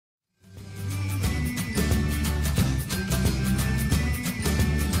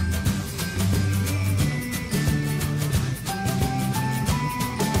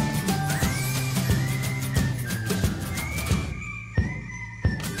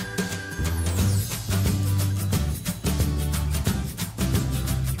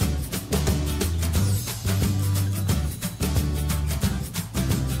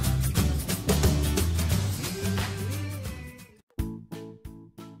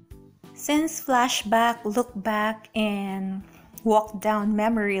Since flashback, look back, and walk down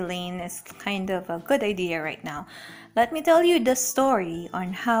memory lane is kind of a good idea right now, let me tell you the story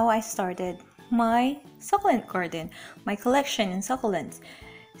on how I started my succulent garden, my collection in succulents.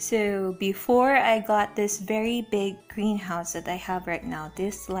 So before I got this very big greenhouse that I have right now,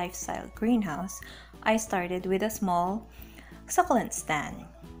 this lifestyle greenhouse, I started with a small succulent stand.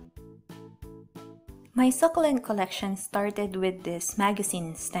 My succulent collection started with this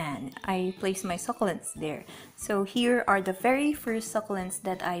magazine stand. I placed my succulents there. So here are the very first succulents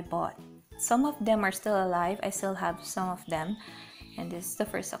that I bought. Some of them are still alive. I still have some of them. And this is the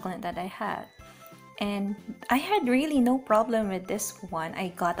first succulent that I had. And I had really no problem with this one. I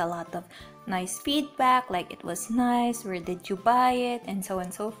got a lot of nice feedback, like it was nice, where did you buy it, and so on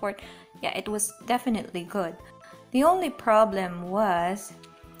and so forth. Yeah, it was definitely good. The only problem was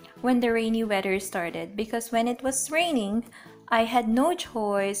when the rainy weather started, because when it was raining, I had no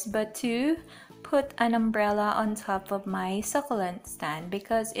choice but to put an umbrella on top of my succulent stand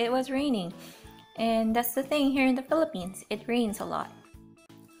because it was raining. And that's the thing here in the Philippines, it rains a lot.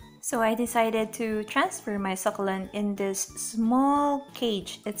 So I decided to transfer my succulent in this small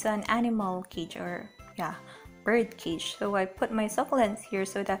cage. It's an animal cage, or yeah, bird cage. So I put my succulents here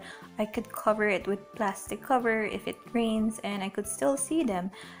so that I could cover it with plastic cover if it rains and I could still see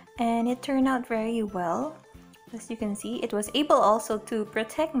them. And it turned out very well. As you can see, it was able also to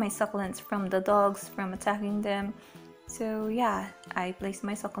protect my succulents from the dogs from attacking them. So yeah, I placed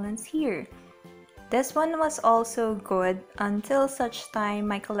my succulents here. This one was also good until such time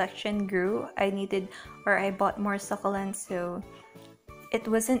my collection grew. I bought more succulents, so it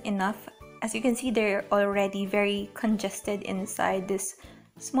wasn't enough. As you can see, they're already very congested inside this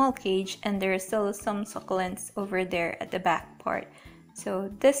small cage, and there are still some succulents over there at the back part.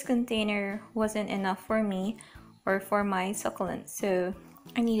 So this container wasn't enough for me or for my succulents, so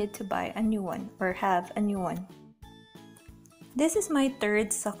I needed to buy a new one or have a new one. This is my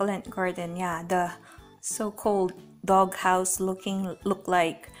third succulent garden. Yeah, the so-called doghouse look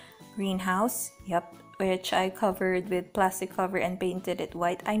like greenhouse. Yep, which I covered with plastic cover and painted it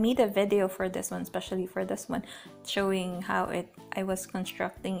white. I made a video for this one, especially for this one, showing how I was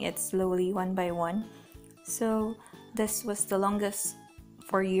constructing it slowly one by one. So this was the longest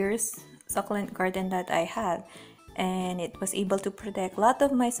 4 years succulent garden that I had, and it was able to protect a lot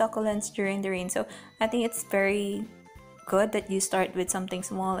of my succulents during the rain. So I think it's very good that you start with something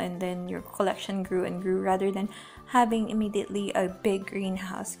small and then your collection grew and grew, rather than having immediately a big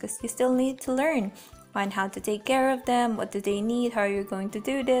greenhouse, because you still need to learn on how to take care of them, what do they need, how you're going to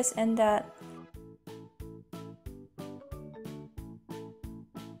do this and that.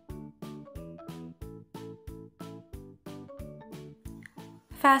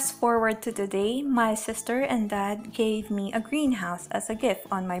 Fast forward to today, my sister and dad gave me a greenhouse as a gift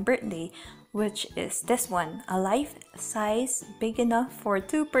on my birthday, which is this one, a life-size, big enough for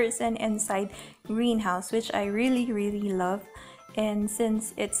 2-person inside greenhouse, which I really love. And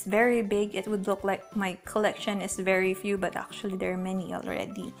since it's very big, it would look like my collection is very few, but actually there are many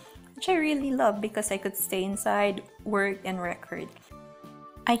already, which I really love because I could stay inside, work, and record.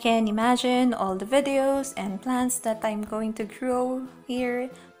 I can imagine all the videos and plants that I'm going to grow here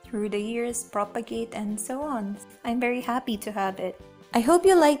through the years, propagate, and so on. I'm very happy to have it. I hope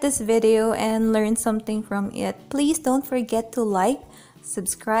you liked this video and learned something from it. Please don't forget to like,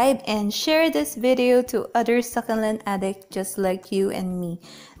 subscribe, and share this video to other succulent addicts just like you and me.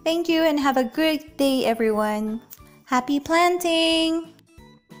 Thank you and have a great day, everyone. Happy planting!